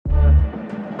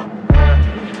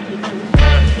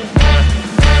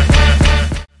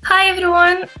Hi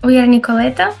everyone, we are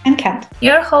Nicoleta and Kat,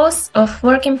 your hosts of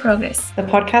Work in Progress, the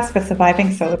podcast for surviving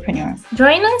solopreneurs.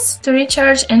 Join us to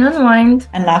recharge and unwind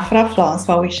and laugh at our flaws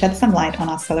while we shed some light on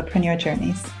our solopreneur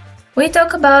journeys. We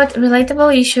talk about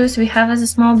relatable issues we have as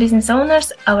small business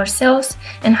owners, ourselves,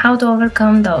 and how to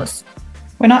overcome those.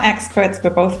 We're not experts,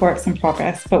 we're both works in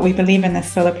progress, but we believe in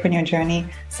this solopreneur journey.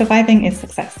 Surviving is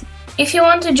success. If you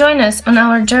want to join us on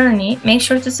our journey, make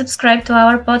sure to subscribe to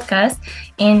our podcast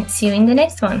and see you in the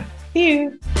next one. See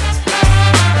you.